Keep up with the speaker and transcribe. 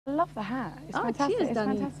love the hat. It's Oh, fantastic. cheers, it's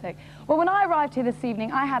Danny. fantastic. Well, when I arrived here this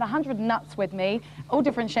evening, I had 100 nuts with me, all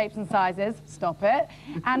different shapes and sizes. Stop it.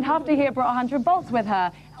 And Hafta here brought 100 bolts with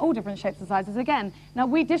her, all different shapes and sizes again. Now,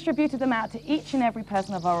 we distributed them out to each and every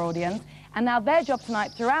person of our audience, and now their job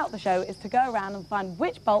tonight throughout the show is to go around and find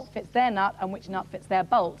which bolt fits their nut and which nut fits their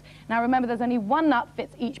bolt. Now, remember, there's only one nut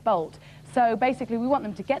fits each bolt. So basically, we want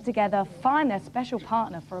them to get together, find their special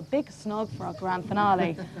partner for a big snog for our grand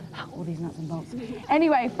finale. All these nuts and bolts.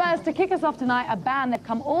 Anyway, first, to kick us off tonight, a band that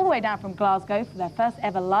come all the way down from Glasgow for their first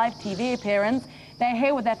ever live TV appearance. They're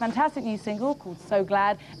here with their fantastic new single called So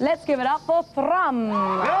Glad. Let's give it up for Thrum.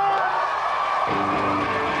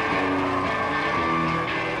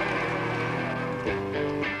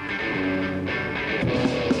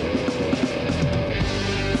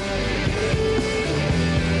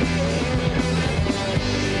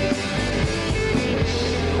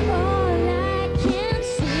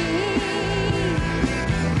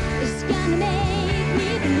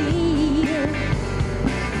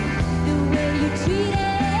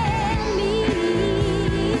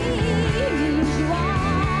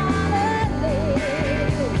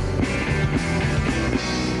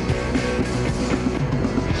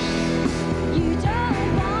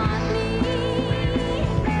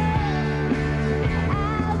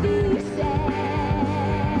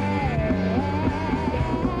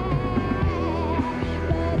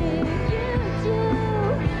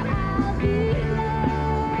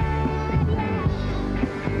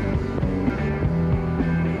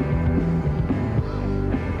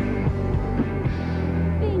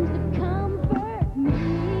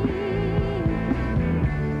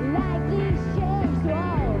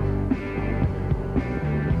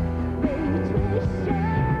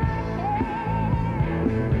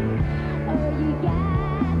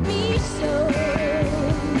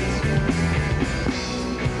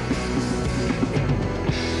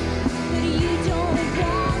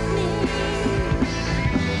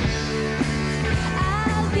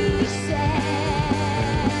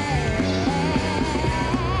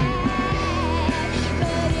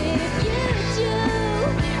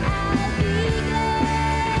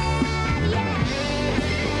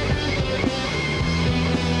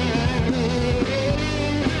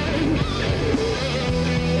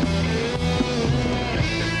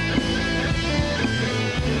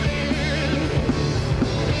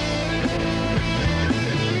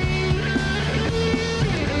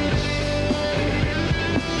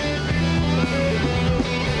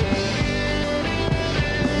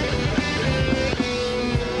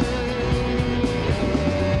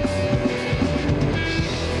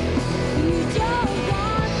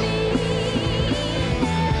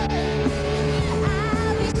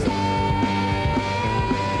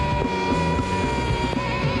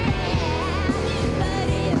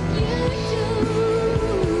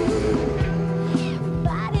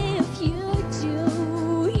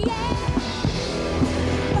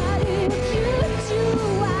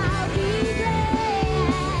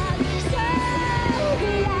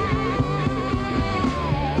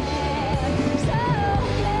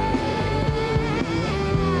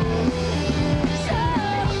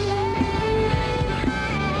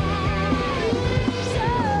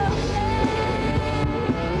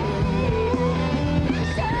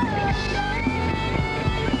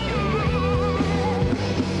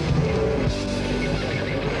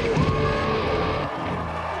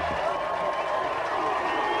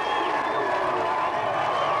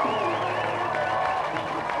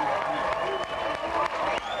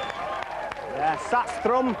 That's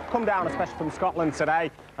Thrum, come down especially from Scotland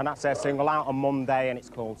today, and that's their single out on Monday, and it's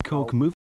called